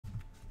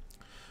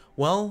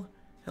Well,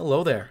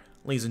 hello there,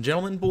 ladies and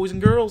gentlemen, boys and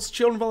girls,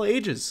 children of all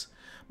ages.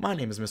 My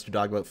name is Mr.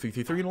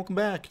 Dogboat333, and welcome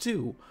back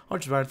to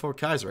Archived for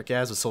Kaiserreich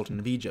as the Sultan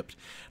of Egypt.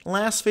 In the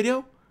last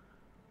video,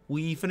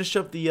 we finished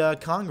up the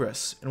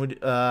Congress, and we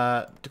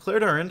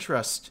declared our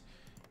interest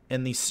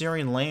in the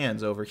Syrian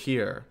lands over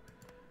here,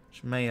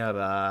 which may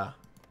have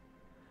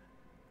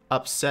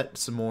upset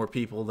some more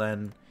people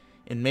than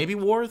it may be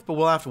worth, but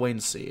we'll have to wait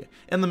and see.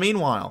 In the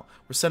meanwhile,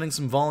 we're sending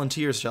some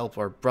volunteers to help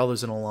our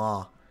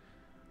brothers-in-law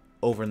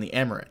over in the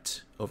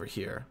Emirate over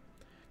here,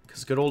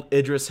 because good old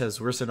Idris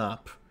has risen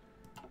up.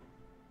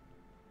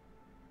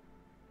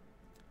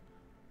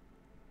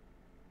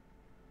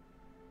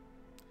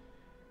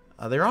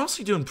 They're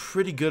honestly doing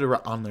pretty good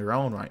on their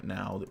own right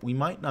now. We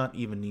might not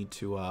even need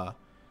to, I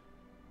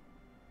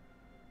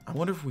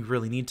wonder if we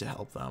really need to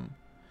help them.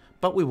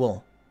 But we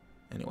will.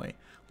 Anyway,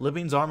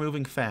 Libyans are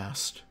moving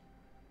fast.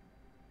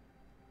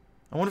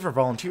 I wonder if our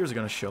volunteers are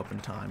going to show up in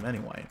time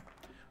anyway.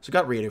 So we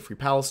got Radio Free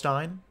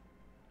Palestine.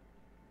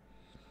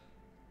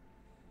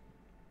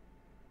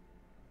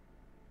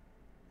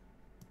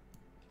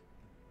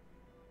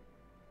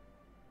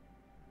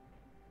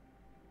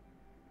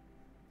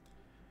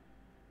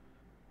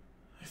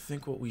 I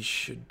think what we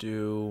should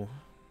do...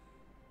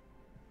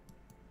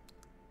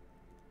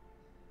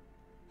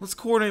 Let's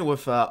coordinate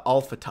with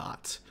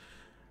Al-Fatah.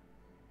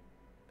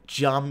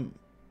 Jamiyat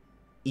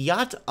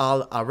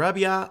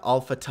al-Arabiya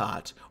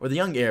al-Fatah, or the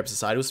Young Arab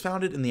Society, was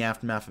founded in the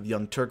aftermath of the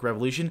Young Turk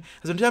Revolution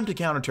as an attempt to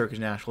counter Turkish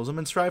nationalism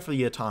and strive for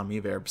the autonomy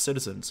of Arab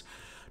citizens.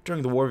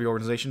 During the war, the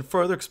organization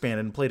further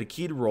expanded and played a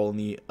key role in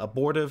the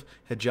abortive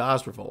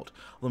Hejaz revolt.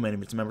 Although many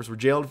of its members were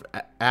jailed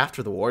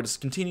after the war, it has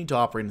continued to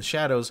operate in the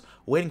shadows,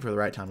 waiting for the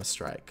right time to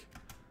strike.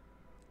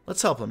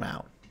 Let's help them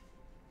out.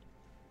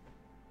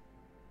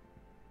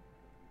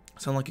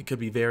 Sounds like it could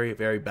be very,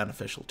 very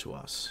beneficial to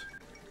us.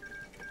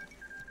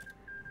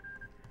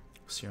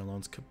 Sierra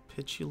Leone's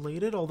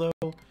capitulated, although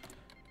they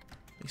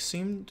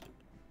seemed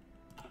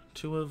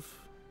to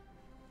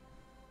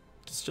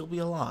still be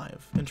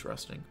alive.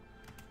 Interesting.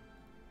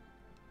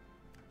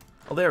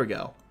 Oh, there we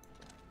go.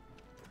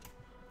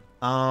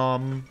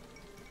 The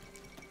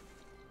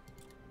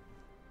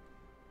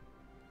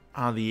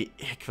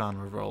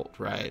Ikvan revolt,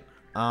 right.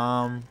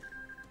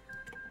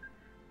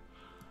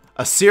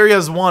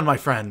 Assyria's won, my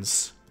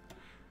friends.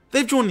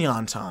 They've joined the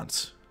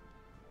Entente.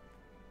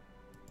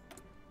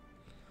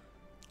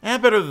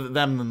 And better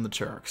them than the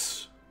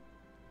Turks.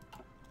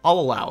 I'll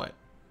allow it.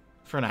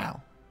 For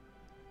now.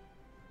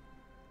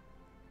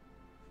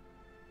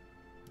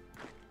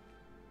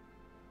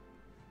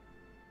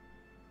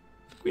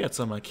 We had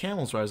some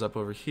camels rise up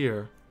over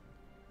here.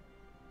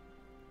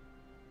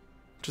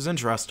 Which is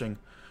interesting.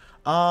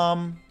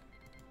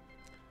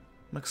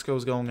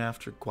 Mexico's going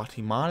after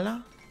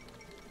Guatemala.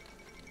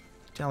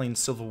 Italian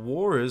Civil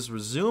War is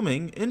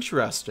resuming.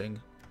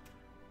 Interesting.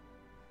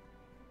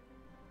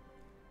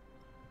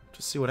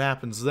 Just see what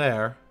happens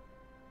there.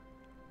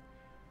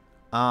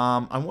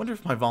 I wonder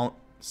if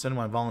sending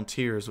my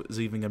volunteers is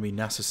even going to be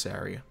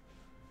necessary.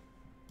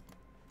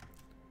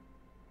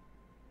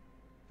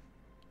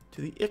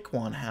 Do the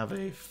Ikwan have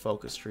a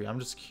focus tree? I'm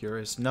just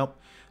curious. Nope.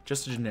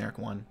 Just a generic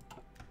one.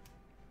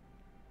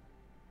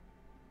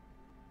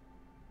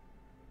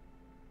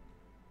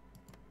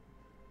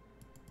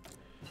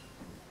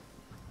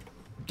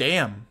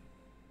 Damn.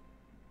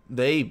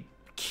 They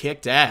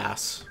kicked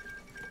ass.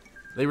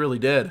 They really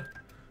did.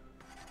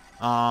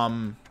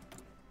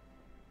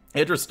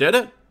 Idris did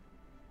it?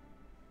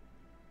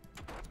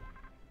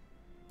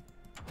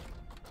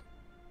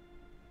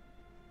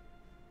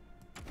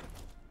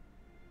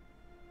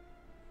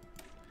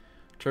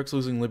 Turks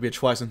losing Libya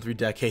twice in 3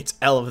 decades.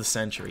 L of the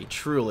century.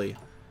 Truly.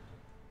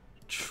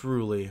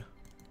 Truly.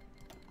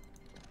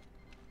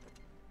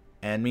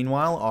 And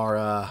meanwhile,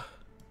 our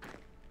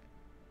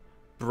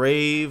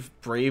brave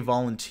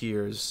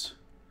volunteers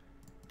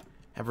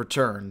have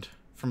returned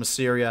from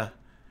Assyria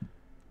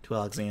to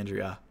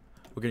Alexandria.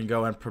 We're going to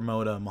go and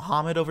promote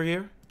Muhammad over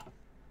here.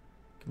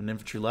 Give him an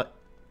infantry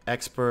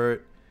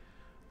expert.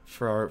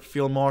 For our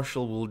field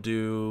marshal, we'll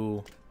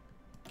do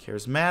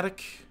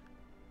charismatic.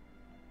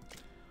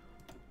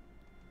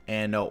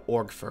 And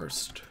org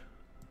first.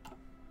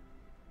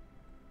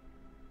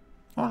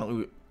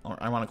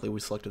 Ironically, we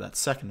selected that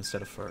second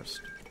instead of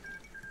first.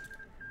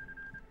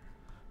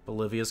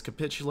 Bolivia's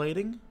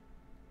capitulating.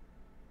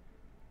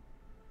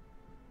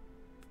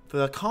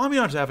 The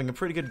communists are having a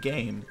pretty good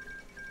game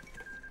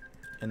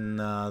in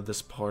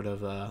this part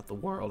of the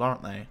world,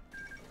 aren't they?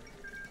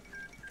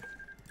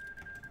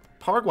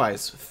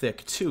 Paraguay's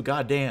thick too,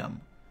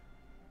 goddamn.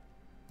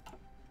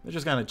 They're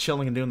just kind of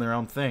chilling and doing their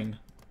own thing.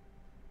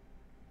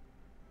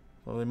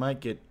 Well, they might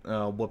get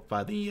whooped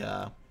by the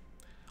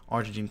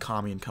Argentine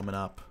commune coming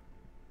up.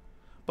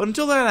 But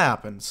until that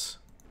happens...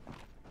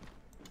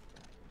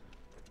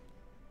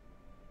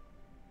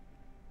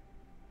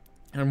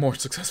 and more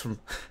successful...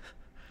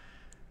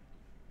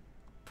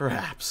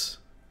 Perhaps.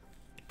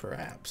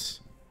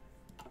 Perhaps.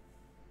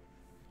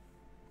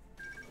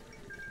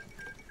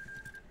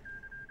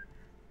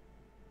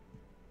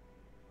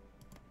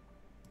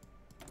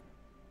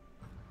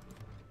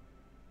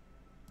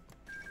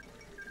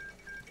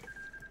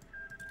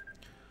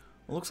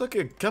 It looks like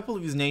a couple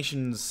of these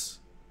nations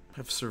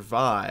have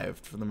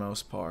survived for the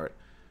most part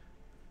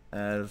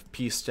and have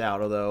pieced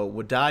out, although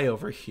Wadai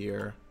over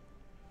here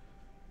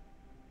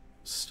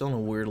still in a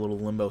weird little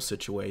limbo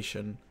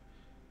situation.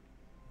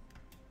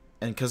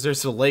 And because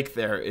there's a lake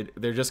there,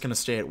 they're just going to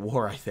stay at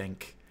war, I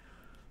think.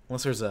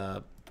 Unless there's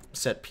a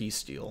set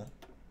peace deal.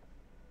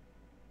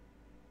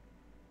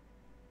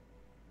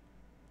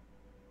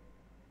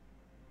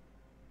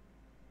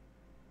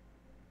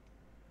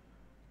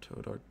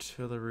 Towed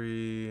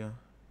artillery.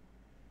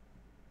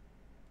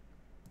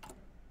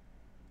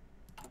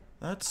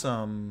 That's,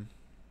 yeah,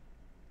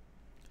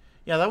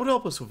 that would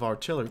help us with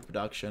artillery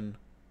production.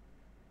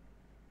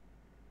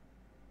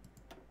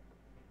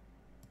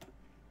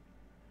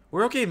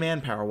 We're okay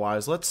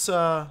manpower-wise. Let's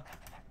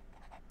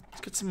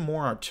get some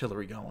more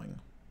artillery going.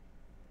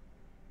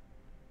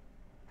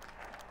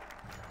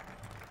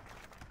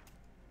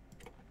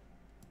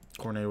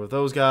 Coordinate with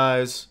those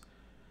guys.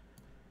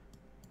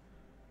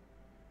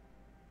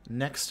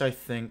 Next, I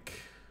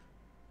think...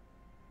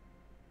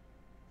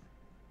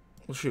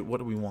 Well, shoot, what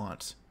do we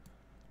want?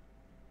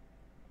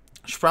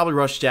 Should probably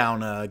rush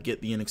down,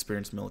 get the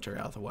inexperienced military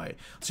out of the way.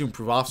 To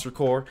improve officer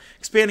corps,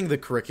 expanding the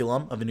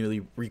curriculum of a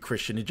newly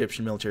re-christianed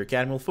Egyptian military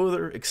academy will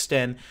further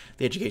extend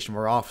the education of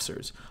our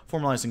officers.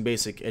 Formalizing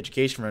basic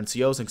education for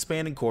NCOs and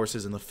expanding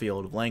courses in the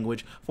field of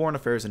language, foreign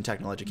affairs, and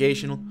technical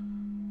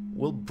education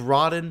will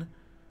broaden...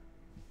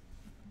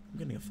 I'm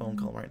getting a phone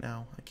call right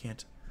now. I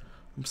can't...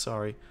 I'm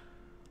sorry.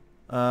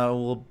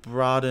 Will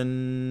broaden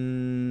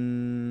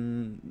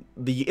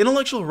the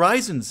intellectual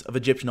horizons of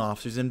Egyptian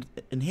officers and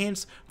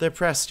enhance their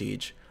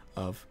prestige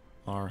of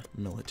our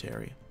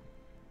military.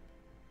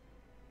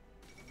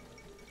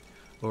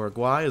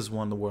 Uruguay has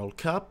won the World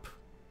Cup.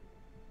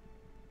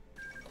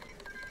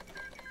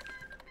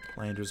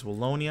 Flanders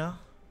Wallonia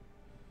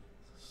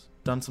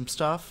done some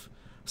stuff.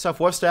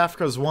 Southwest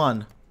Africa's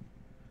won.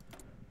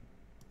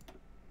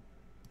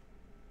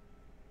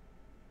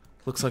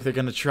 Looks like they're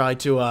gonna try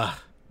to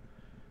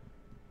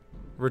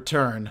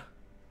return.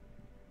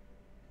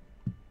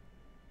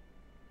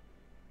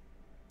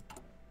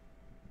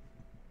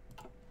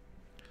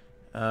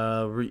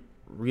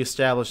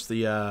 Reestablish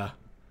the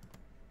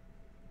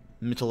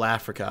Middle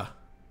Africa.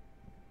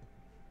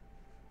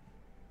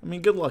 I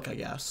mean, good luck, I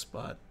guess,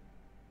 but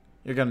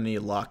you're gonna need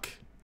luck.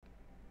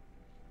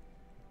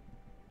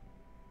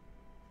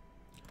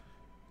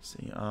 Let's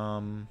see,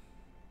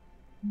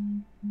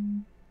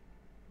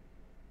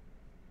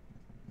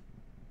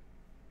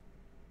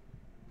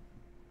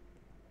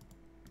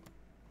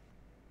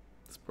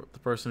 the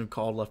person who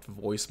called left a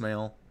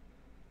voicemail,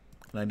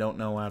 and I don't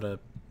know how to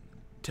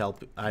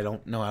I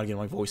don't know how to get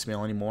my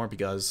voicemail anymore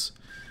because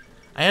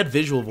I had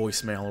visual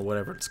voicemail or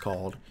whatever it's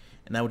called,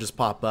 and that would just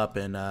pop up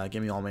and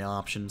give me all my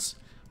options.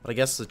 But I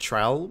guess the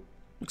trial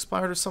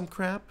expired or some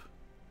crap.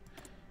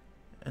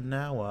 And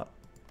now,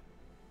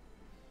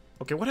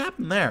 okay, what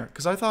happened there?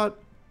 Because I thought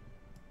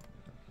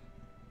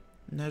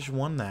Nej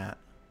won that,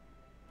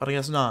 but I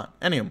guess not.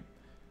 Anyway.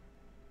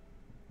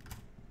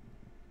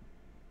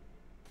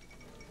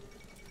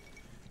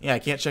 Yeah, I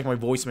can't check my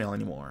voicemail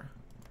anymore.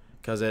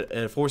 Because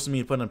it forces me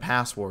to put in a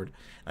password.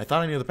 I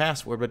thought I knew the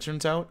password, but it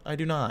turns out I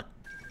do not.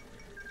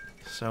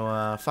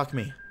 So, fuck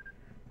me.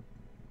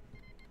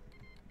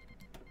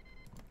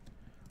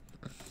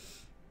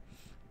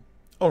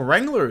 Oh,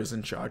 Wrangler is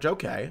in charge.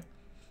 Okay.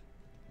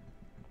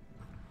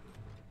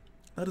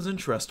 That is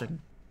interesting.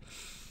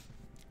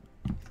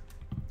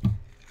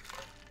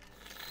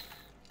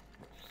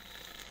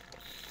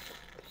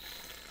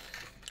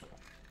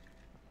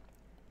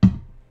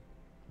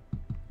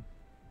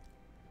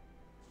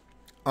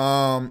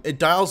 It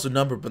dials the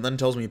number, but then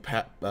tells me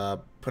put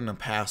in a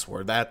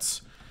password.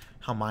 That's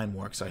how mine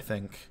works, I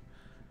think.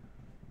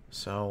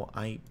 So,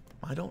 I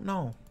don't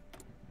know.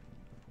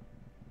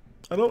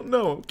 I don't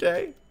know,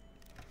 okay?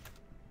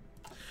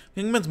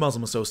 The Young Men's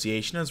Muslim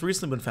Association has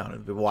recently been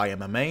founded. The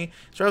YMMA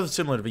is rather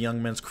similar to the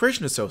Young Men's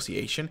Christian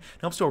Association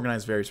and helps to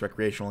organize various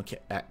recreational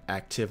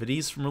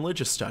activities from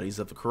religious studies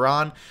of the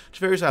Quran to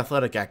various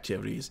athletic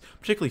activities,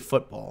 particularly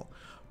football.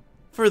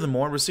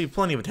 Furthermore, it received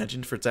plenty of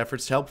attention for its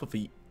efforts to help with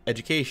the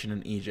education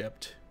in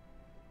Egypt.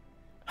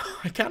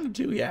 I kind of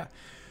do, yeah.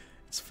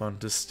 It's fun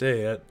to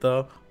stay at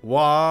the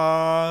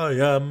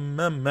YMMA.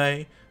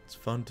 It's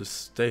fun to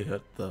stay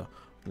at the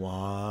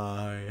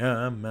YMMA.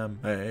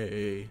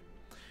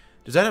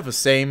 Does that have the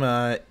same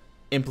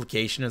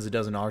implication as it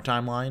does in our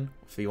timeline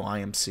with the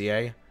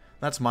YMCA?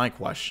 That's my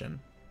question.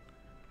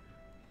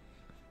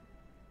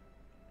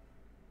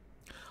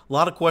 A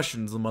lot of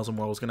questions the Muslim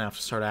world is going to have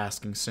to start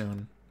asking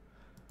soon.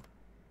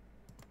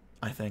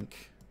 I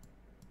think.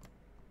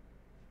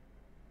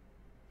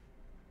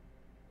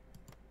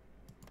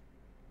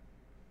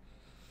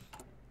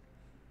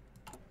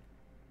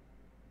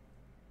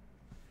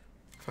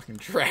 Fucking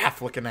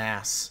giraffe looking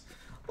ass.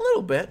 A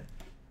little bit.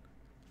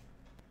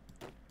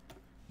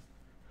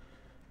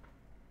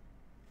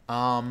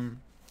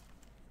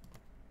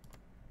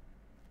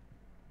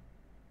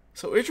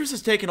 So Idris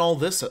has taken all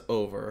this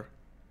over.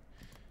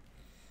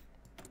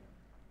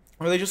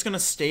 Are they just gonna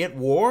stay at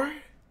war?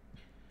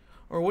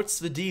 Or what's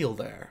the deal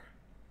there?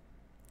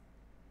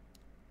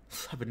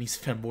 Lebanese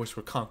fanboys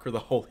will conquer the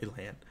Holy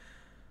Land.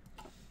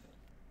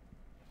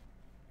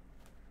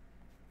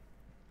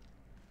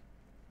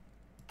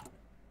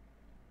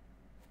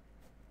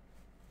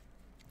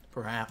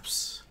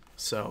 Perhaps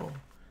so.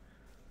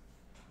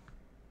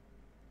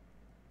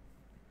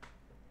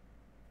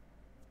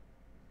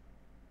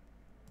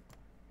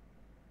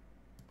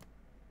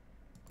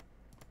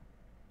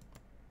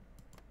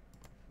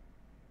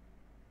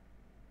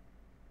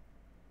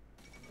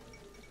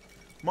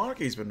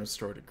 Monarchy's been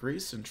restored to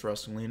Greece,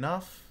 interestingly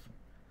enough.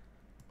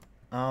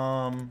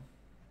 Looks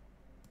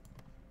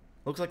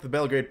like the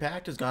Belgrade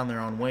Pact has gone their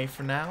own way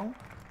for now.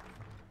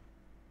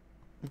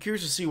 I'm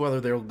curious to see whether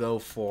they'll go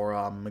for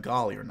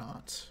Megali or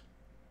not.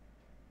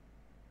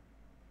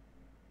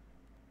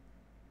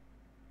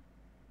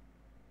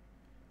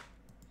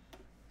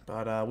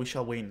 But we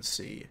shall wait and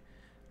see.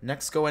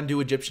 Next, go and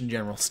do Egyptian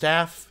General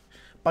Staff.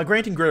 By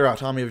granting greater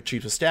autonomy of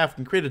chiefs of staff, we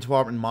can create a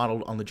department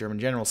modeled on the German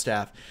General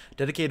Staff,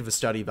 dedicated to the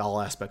study of all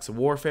aspects of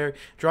warfare,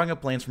 drawing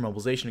up plans for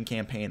mobilization and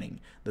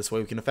campaigning. This way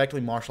we can effectively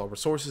marshal our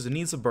resources and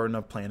ease the burden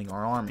of planning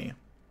our army.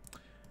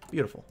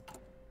 Beautiful.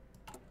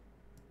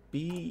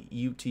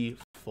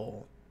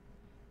 Beautiful.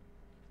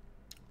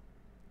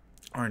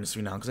 Our industry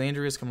in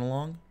Alexandria is coming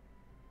along.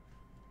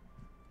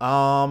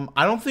 I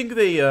don't think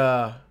they,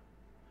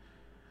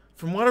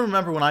 from what I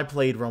remember when I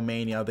played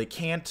Romania, they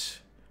can't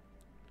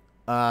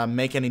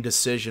make any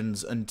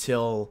decisions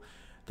until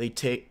they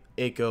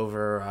take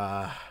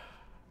over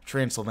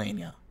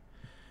Transylvania.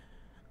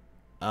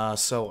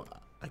 So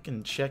I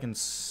can check and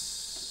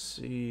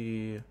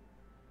see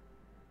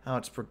how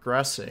it's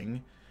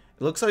progressing.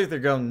 It looks like they're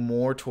going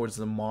more towards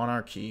the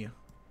monarchy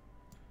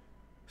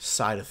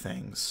side of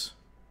things.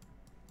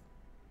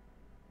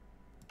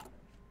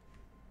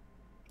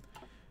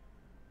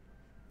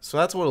 So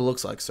that's what it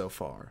looks like so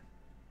far.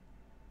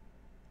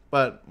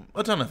 But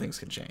a ton of things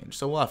can change,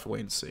 so we'll have to wait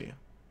and see.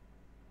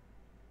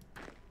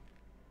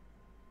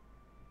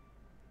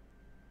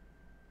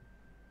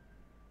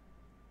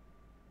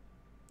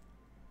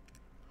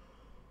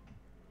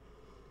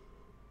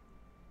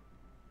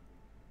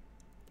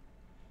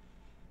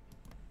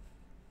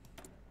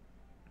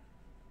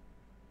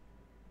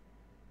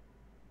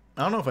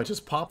 I don't know if I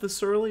just pop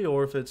this early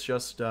or if it's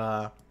just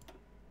gonna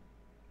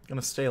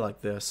stay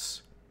like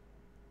this.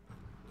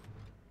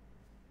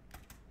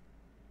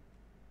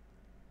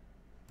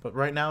 But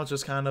right now it's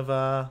just kind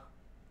of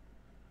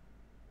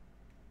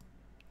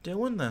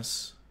doing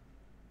this.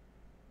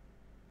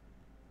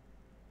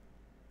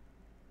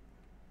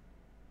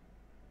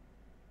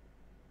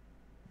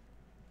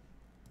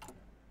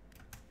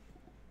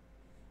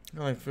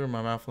 I fear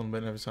my mouth a little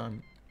bit every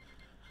time.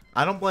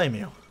 I don't blame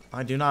you.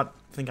 I do not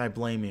think I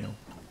blame you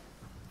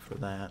for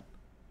that.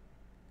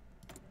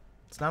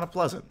 It's not a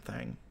pleasant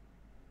thing.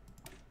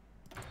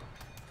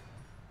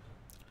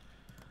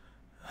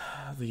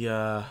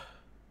 The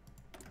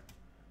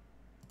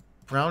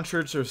brown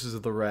shirts versus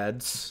the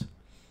reds.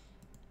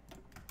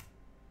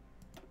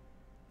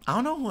 I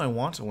don't know who I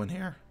want to win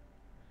here.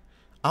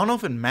 I don't know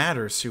if it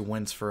matters who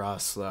wins for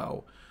us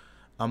though.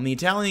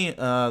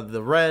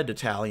 The red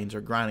Italians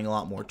are grinding a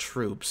lot more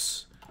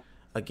troops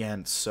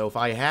against. So if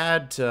I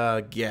had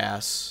to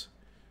guess,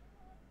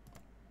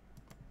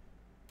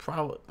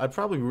 I'd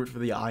probably root for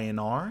the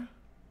INR.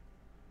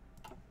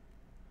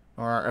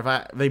 Or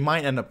if they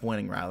might end up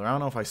winning rather. I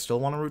don't know if I still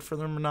want to root for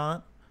them or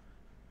not.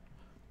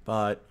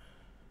 But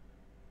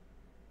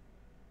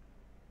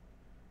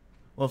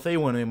well, if they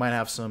win, we might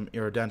have some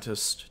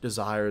irredentist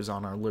desires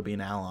on our Libyan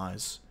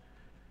allies.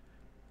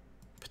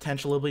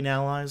 Potential Libyan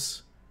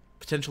allies?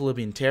 Potential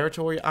Libyan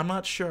territory? I'm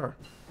not sure.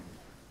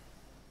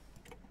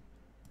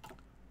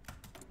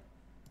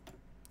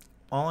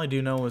 All I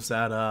do know is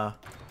that,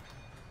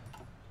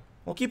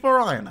 we'll keep our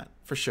eye on it,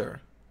 for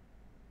sure.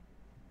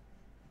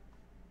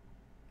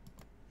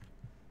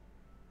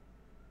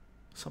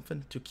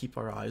 Something to keep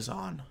our eyes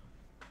on.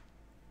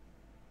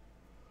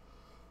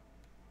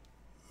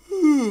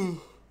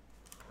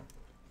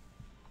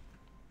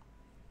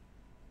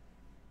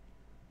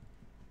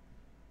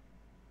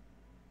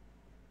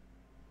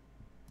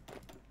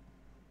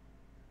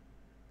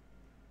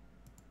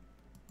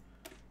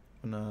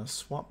 I'm gonna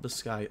swap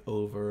this guy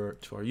over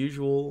to our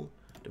usual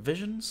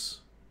divisions.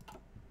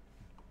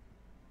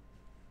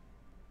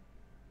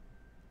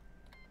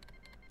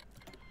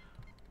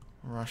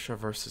 Russia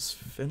versus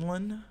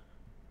Finland.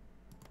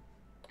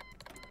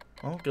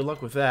 Well, good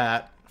luck with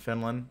that,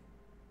 Finland.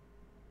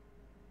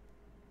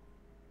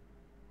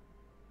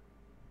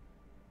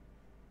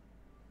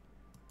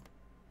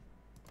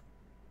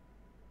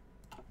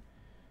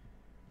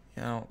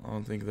 Yeah, I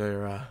don't think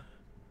they're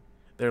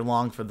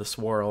long for this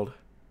world.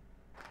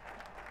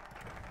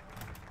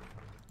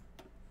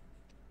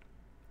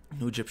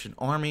 New Egyptian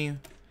army.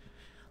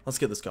 Let's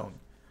get this going.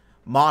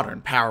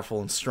 Modern,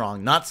 powerful, and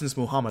strong. Not since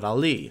Muhammad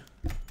Ali.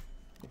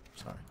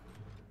 Sorry.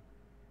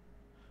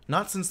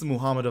 Not since the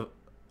Muhammad of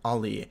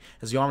Ali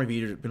has the army of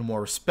Egypt been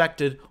more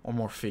respected or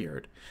more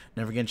feared.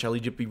 Never again shall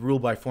Egypt be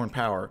ruled by foreign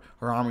power.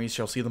 Her armies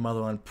shall see the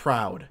motherland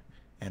proud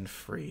and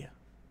free.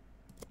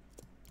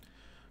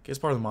 As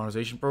part of the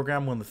modernization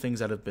program, one of the things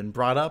that have been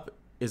brought up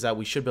is that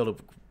we should build a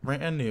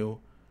brand new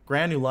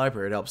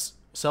library that helps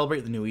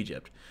celebrate the new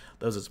Egypt.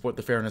 Those that support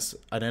the fairness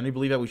identity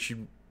believe that we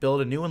should build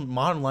a new and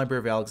modern Library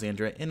of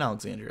Alexandria in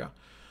Alexandria,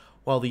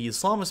 while the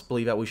Islamists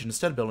believe that we should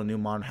instead build a new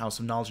modern House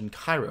of Knowledge in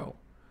Cairo.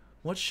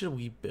 What should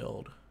we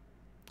build?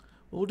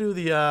 We'll do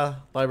the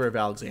Library of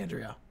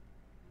Alexandria.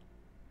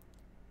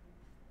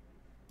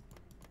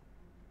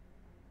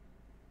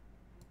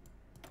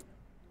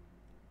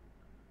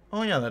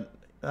 Oh yeah,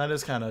 that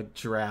is kind of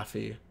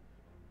giraffe-y.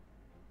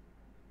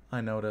 I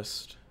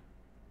noticed.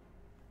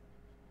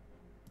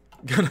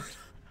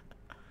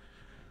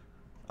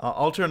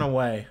 I'll turn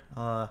away.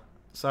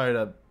 Sorry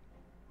to...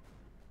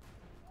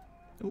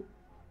 Ooh.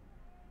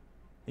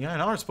 The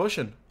INR's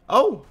pushing.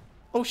 Oh!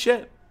 Oh,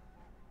 shit.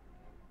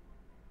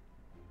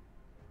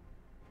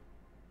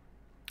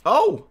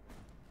 Oh!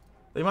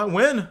 They might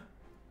win.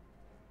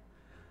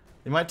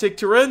 They might take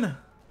Turin.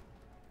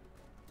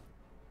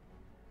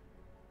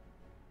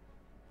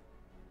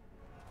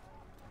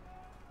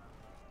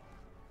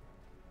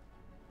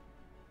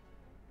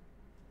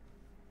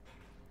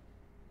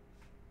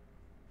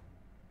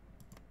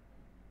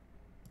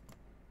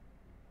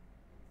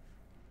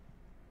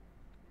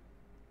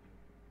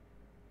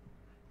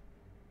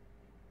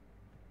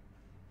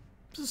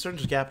 This is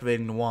certainly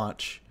captivating to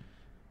watch.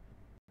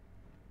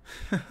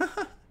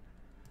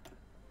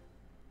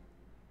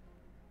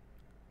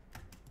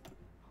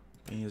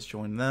 Let's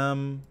join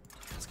them.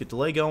 Let's get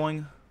delay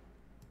going.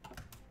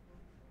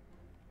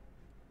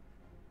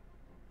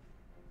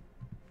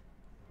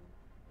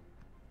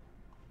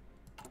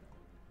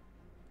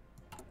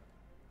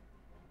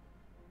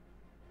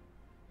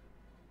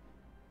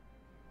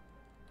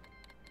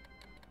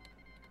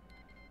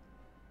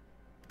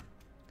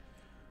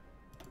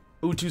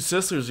 Ooh, two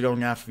sisters are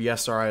going after the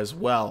SRI as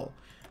well.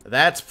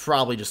 That's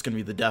probably just going to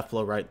be the death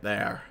blow right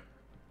there.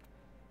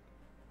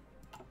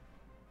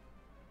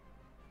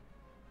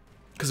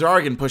 Because they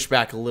are getting pushed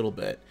back a little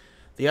bit.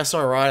 The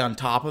SRI on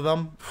top of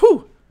them,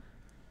 whew!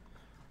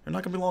 They're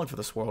not going to be long for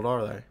this world,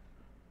 are they?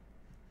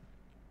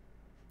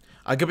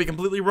 I could be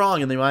completely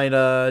wrong, and they might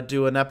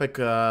do an epic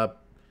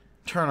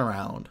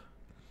turnaround.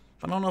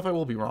 I don't know if I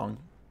will be wrong.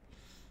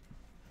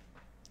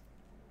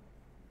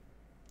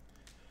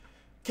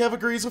 Kev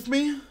agrees with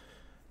me.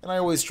 And I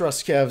always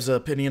trust Kev's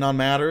opinion on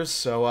matters,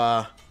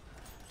 so,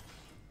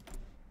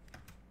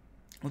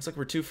 looks like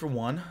we're 2 for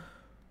 1.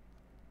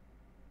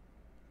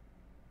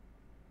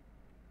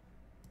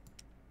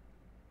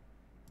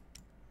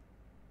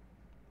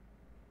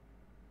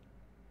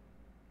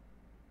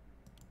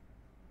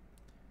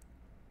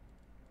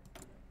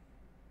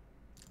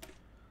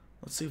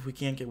 Let's see if we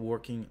can't get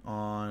working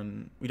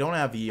on... We don't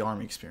have the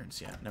army experience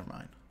yet, never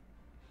mind.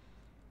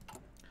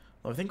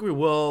 Well, I think we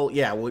will,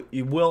 yeah,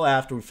 we will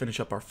after we finish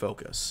up our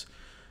focus.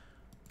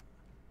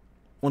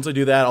 Once I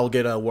do that, I'll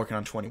get working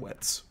on 20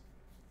 wits.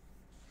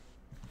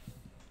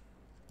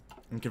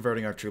 And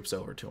converting our troops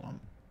over to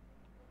them.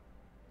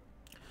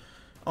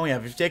 Oh yeah,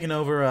 we've taken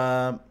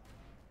over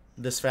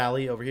this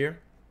valley over here.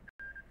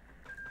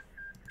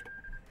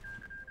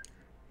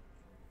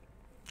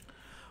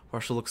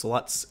 Russia looks a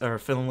lot, or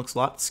Finland looks a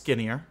lot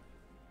skinnier.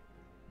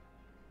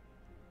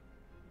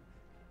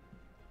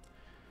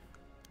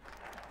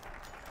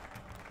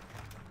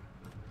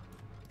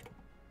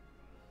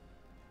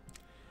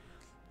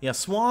 Yeah,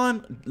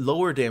 Swan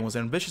Lower Dam was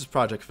an ambitious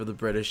project for the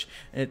British,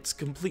 and its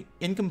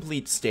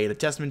incomplete state, a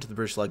testament to the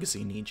British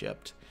legacy in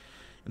Egypt.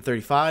 In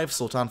 35,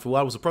 Sultan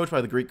Fuad was approached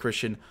by the Greek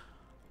Christian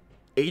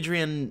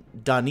Adrian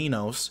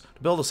Daninos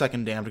to build a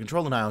second dam to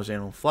control the Nile's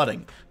annual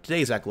flooding.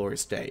 Today is that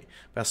glorious day.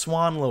 The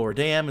Swan Lower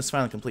Dam is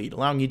finally complete,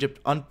 allowing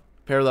Egypt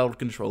unparalleled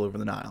control over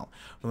the Nile.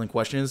 The only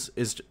question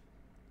is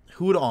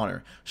who to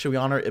honor. Should we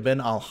honor Ibn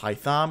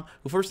al-Haytham,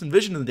 who first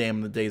envisioned the dam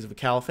in the days of the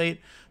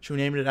Caliphate? Should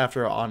we name it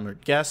after our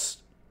honored guest,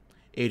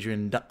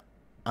 Adrian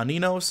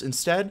Aninos,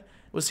 instead? It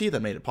was he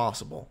that made it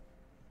possible.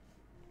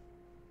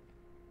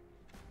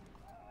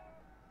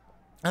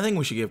 I think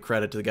we should give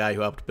credit to the guy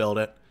who helped build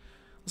it.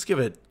 Let's give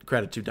it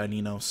credit to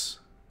Daninos.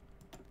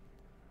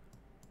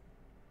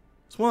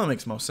 It's one that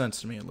makes most sense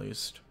to me, at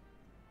least.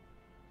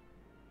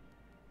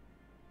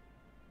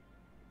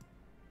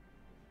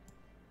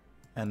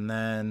 And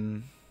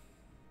then...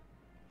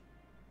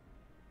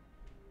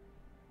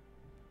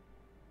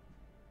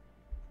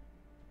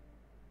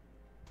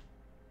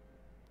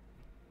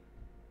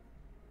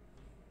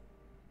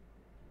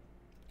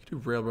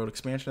 railroad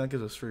expansion, that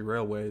gives us 3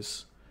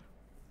 railways.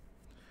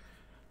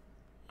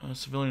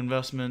 Civilian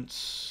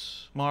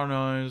investments,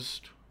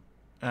 modernized,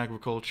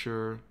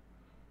 agriculture.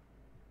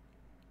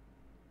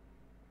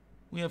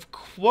 We have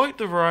quite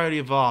the variety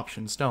of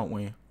options, don't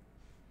we?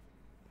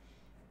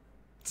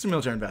 Let's do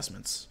military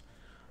investments.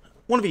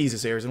 One of the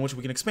easiest areas in which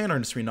we can expand our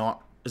industry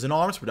is in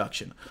arms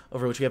production,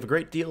 over which we have a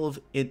great deal of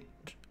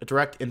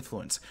direct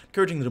influence.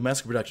 Encouraging the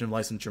domestic production of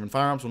licensed German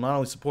firearms will not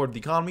only support the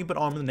economy, but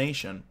arm the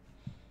nation.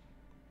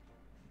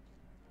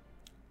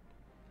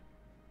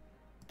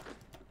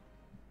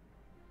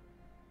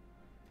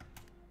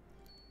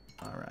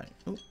 Alright.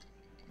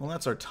 Well,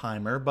 that's our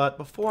timer, but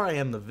before I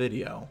end the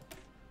video,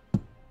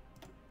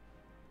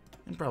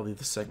 And probably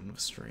the segment of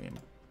stream.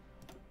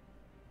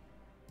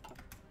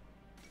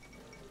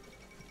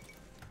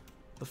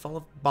 The fall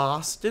of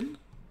Boston?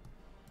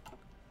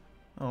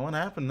 Oh, what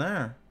happened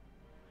there?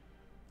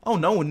 Oh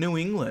no, in New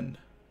England.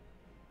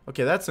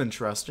 Okay, that's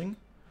interesting.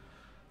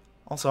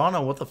 Also, I don't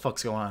know what the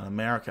fuck's going on in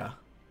America.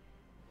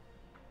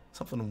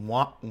 Something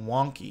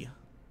wonky.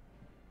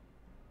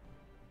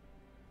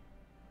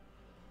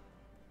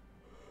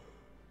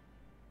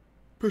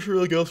 Push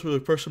really goes for the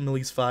first one,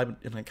 Millie's 5,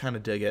 and I kind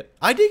of dig it.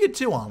 I dig it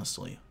too,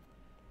 honestly.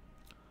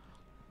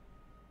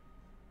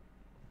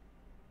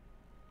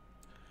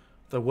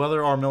 The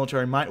whether our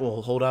military might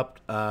will hold up,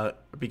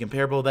 be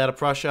comparable to that of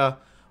Prussia,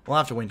 we'll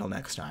have to wait until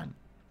next time.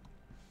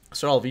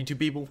 So all of you two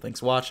people,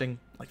 thanks for watching.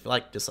 Like if you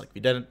liked, dislike if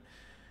you didn't.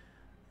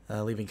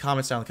 Leaving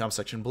comments down in the comment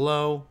section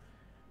below.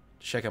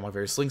 Check out my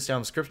various links down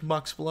in the description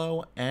box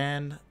below.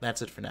 And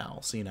that's it for now.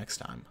 I'll see you next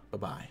time.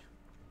 Bye-bye.